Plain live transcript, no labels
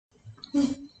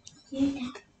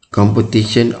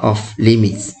Computation of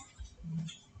limits.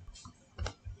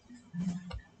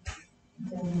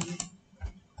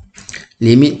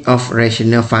 Limit of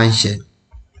rational function.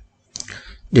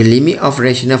 The limit of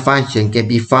rational function can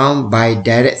be found by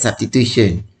direct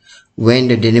substitution when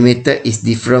the denominator is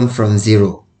different from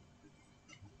 0.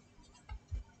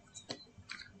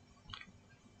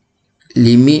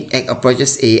 Limit x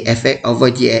approaches a, fx over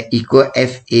gx equal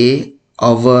fa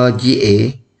over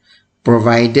ga,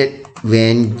 provided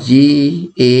when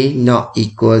ga not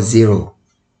equal 0.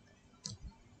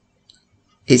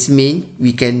 It means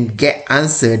we can get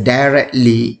answer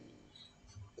directly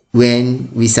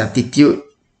when we substitute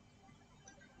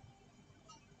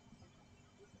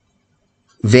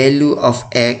value of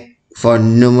x for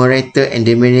numerator and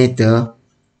denominator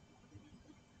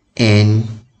and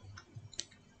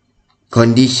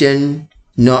condition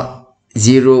not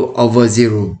 0 over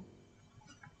 0.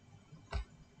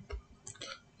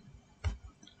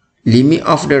 Limit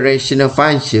of the rational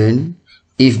function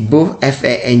if both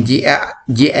fx and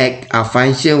gx are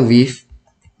function with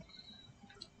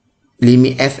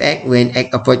limit fx when x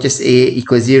approaches a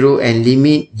equals 0 and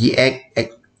limit gx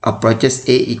approaches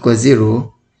a equals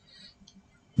 0,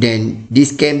 then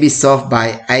this can be solved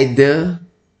by either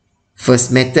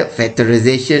first method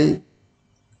factorization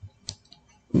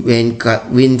when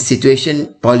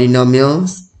situation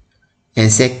polynomials,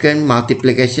 and second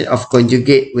multiplication of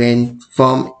conjugate when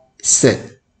form set.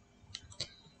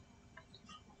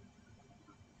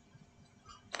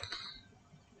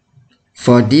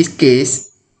 For this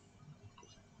case,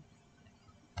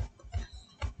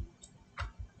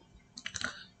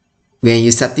 when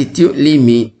you substitute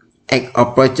limit x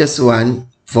approaches 1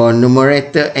 for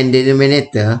numerator and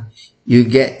denominator, you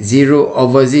get 0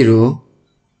 over 0.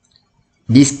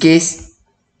 This case,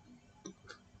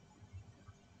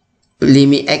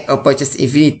 limit x approaches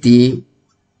infinity,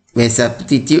 when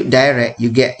substitute direct, you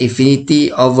get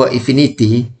infinity over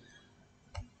infinity.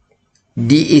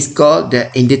 D is called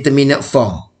the indeterminate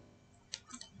form.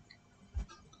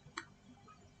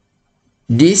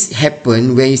 This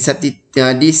happen when you substitute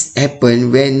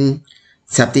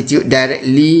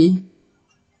directly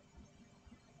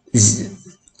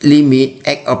limit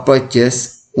x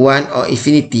approaches 1 or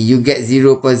infinity, you get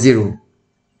 0 per 0.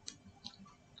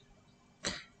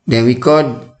 Then we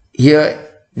call here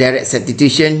direct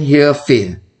substitution here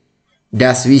fail.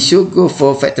 Thus we should go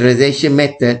for factorization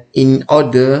method in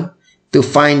order to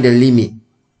find the limit.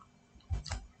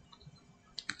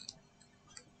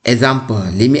 Example,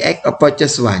 limit x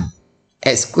approaches 1,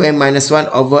 x squared minus 1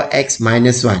 over x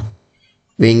minus 1.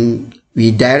 When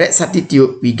we direct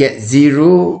substitute, we get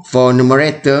 0 for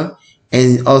numerator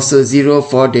and also 0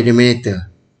 for the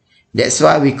denominator. That's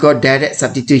why we call direct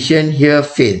substitution here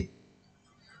fail.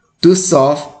 To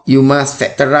solve, you must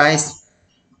factorize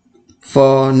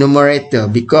for numerator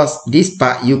because this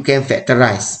part you can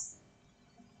factorize.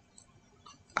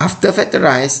 After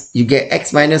factorize, you get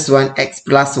x minus 1, x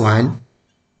plus 1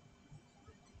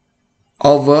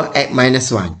 over x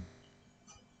minus 1.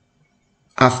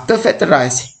 After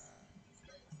factorize,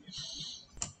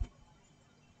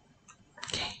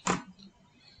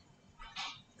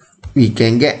 we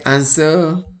can get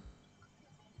answer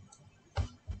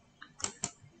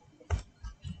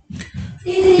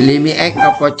limit x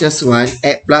approaches 1,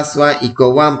 x plus 1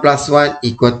 equal 1 plus 1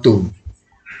 equal 2.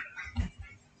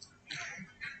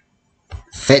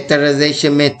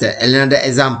 Factorization method, another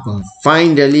example.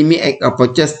 Find the limit x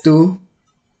approaches 2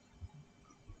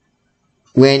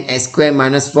 when x squared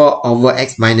minus 4 over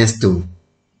x minus 2.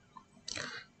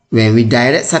 When we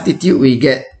direct substitute, we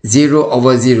get 0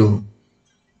 over 0.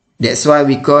 That's why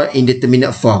we call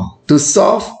indeterminate form. To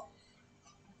solve,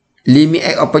 limit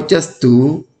x approaches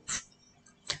 2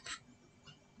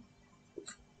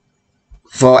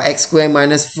 for x squared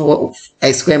minus 4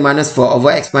 over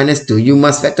x minus 2, you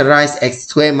must factorize x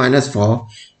squared minus 4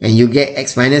 and you get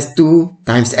x minus 2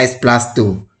 times x plus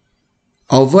 2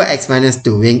 over x minus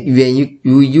 2. When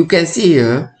you can see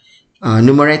here,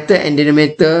 numerator and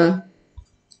denominator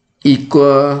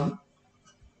equal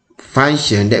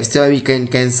function. That's why we can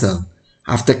cancel.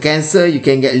 After cancel, you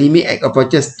can get limit x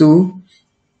approaches 2,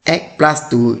 x plus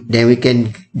 2. Then we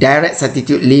can direct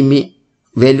substitute limit,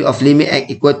 value of limit x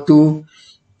equal 2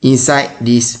 inside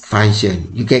this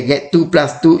function. You can get 2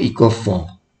 plus 2 equal 4.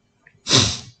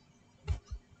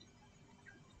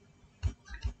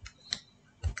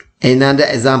 Another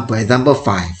example, example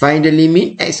 5. Find the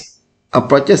limit x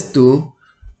approaches 2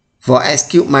 for x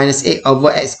cubed minus 8 over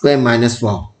x squared minus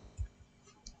 4.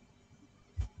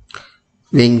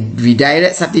 When we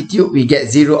direct substitute, we get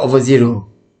 0 over 0.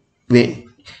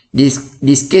 When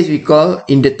this case we call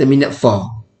indeterminate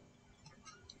form.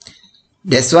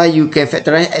 That's why you can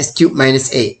factorize x cubed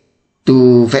minus 8.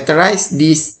 To factorize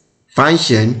this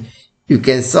function, you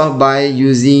can solve by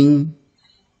using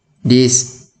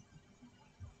this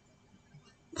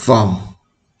form.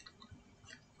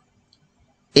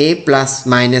 A plus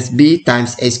minus b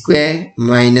times a square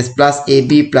minus plus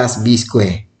ab plus b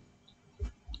square.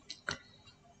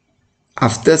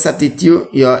 After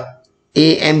substitute your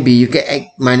a and b, you get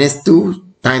x minus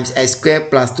 2 times x square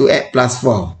plus 2x plus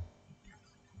 4.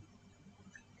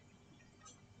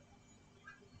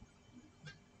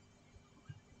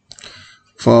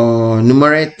 For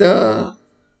numerator,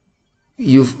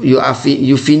 you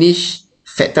finish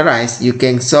factorize, you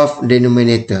can solve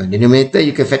denominator. Denominator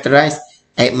you can factorize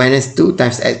x minus 2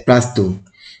 times x plus 2.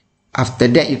 After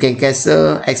that you can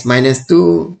cancel x minus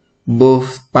 2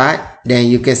 both part, then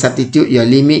you can substitute your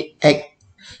limit x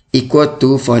equal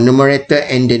to for numerator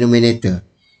and denominator.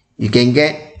 You can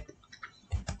get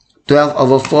 12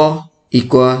 over 4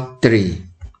 equal 3.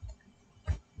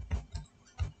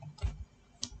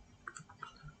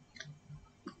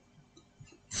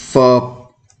 For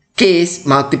case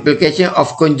multiplication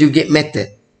of conjugate method,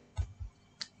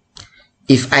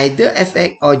 if either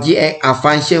fx or gx are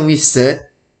functions with surd,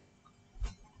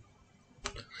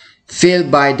 fail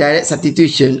by direct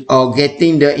substitution or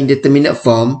getting the indeterminate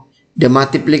form, the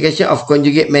multiplication of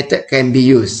conjugate method can be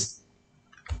used.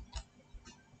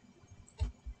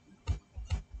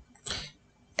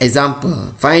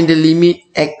 Example, find the limit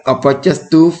x approaches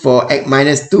 2 for x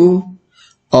minus 2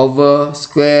 over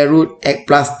square root x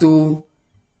plus 2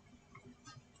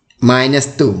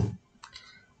 minus 2.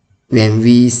 When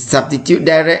we substitute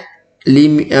direct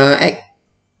limit x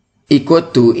equal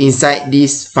to inside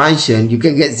this function, you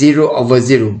can get 0 over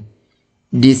 0.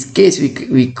 This case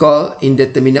we call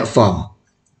indeterminate form.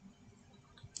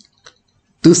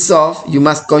 To solve, you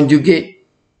must conjugate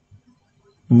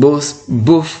both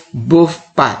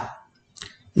part,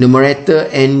 numerator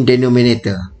and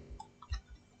denominator.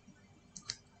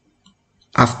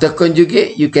 After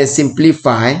conjugate, you can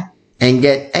simplify and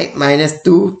get x minus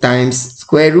 2 times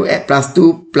square root x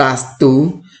plus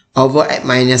 2 over x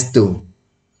minus 2.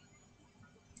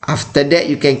 After that,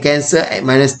 you can cancel x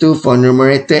minus 2 for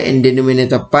numerator and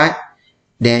denominator part.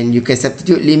 Then you can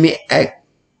substitute limit x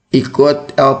equal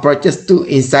or approaches 2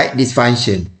 inside this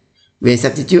function. When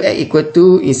substitute x equal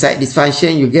to inside this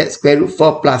function, you get square root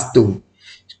 4 plus 2.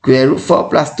 Square root 4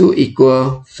 plus 2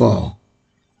 equal 4.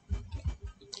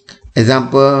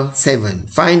 Example 7.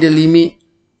 Find the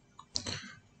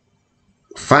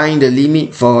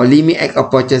limit for limit x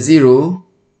approaches 0,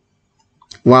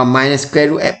 1 minus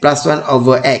square root x plus 1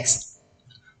 over x.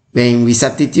 When we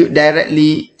substitute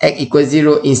directly x equals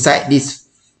 0 inside this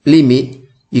limit,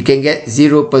 you can get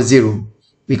 0 per 0.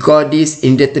 We call this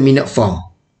indeterminate form.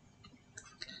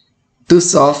 To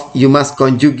solve, you must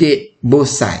conjugate both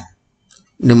sides,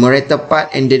 numerator part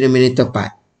and denominator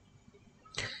part.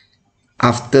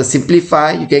 After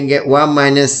simplify, you can get 1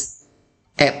 minus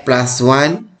x plus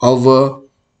 1 over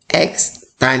x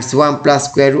times 1 plus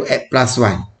square root x plus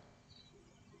 1.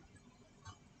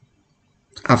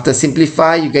 After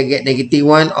simplify, you can get negative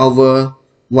 1 over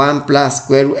 1 plus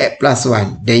square root x plus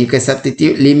 1. Then you can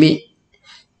substitute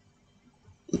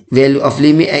value of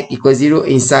limit x equals 0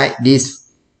 inside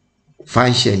this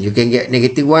function. You can get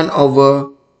negative 1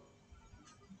 over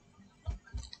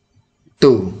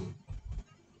 2.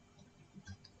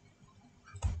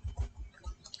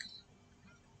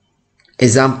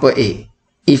 Example 8.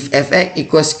 If fx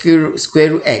equals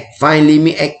square root x, find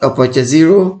limit x approaches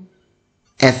 0,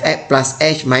 fx plus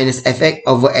h minus fx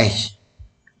over h.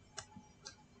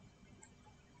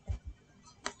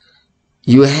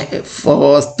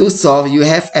 To solve, you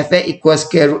have fx equals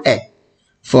square root x.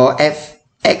 For x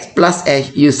plus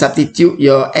h, you substitute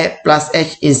your x plus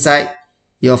h inside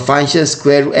your function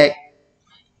square root x.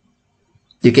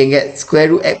 You can get square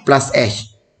root x plus h.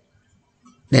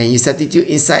 Then you substitute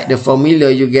inside the formula,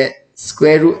 you get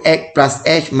square root x plus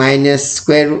h minus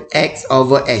square root x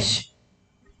over h.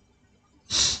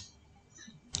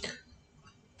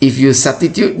 If you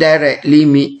substitute direct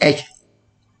limit h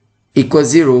equals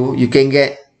 0, you can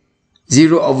get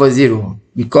 0 over 0.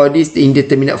 We call this the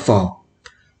indeterminate form.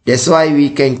 That's why we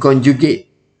can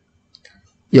conjugate.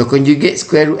 You conjugate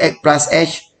square root x plus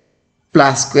h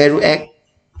plus square root x.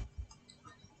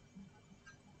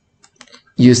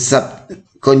 You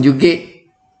conjugate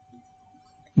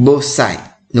both sides,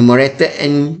 numerator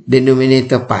and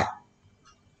denominator part.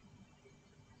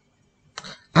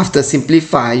 After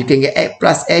simplify, you can get x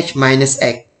plus h minus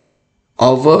x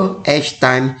over h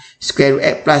times square root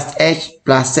x plus h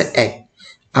plus x.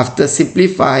 After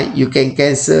simplify, you can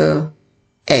cancel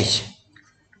h.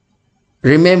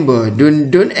 remember,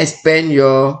 don't expand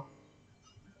your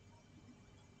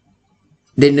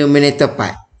denominator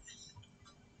part.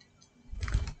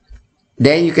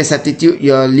 Then you can substitute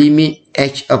your limit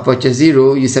h approaches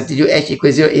 0. You substitute h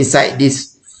equals 0 inside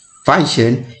this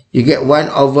function. You get 1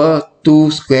 over 2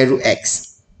 square root x.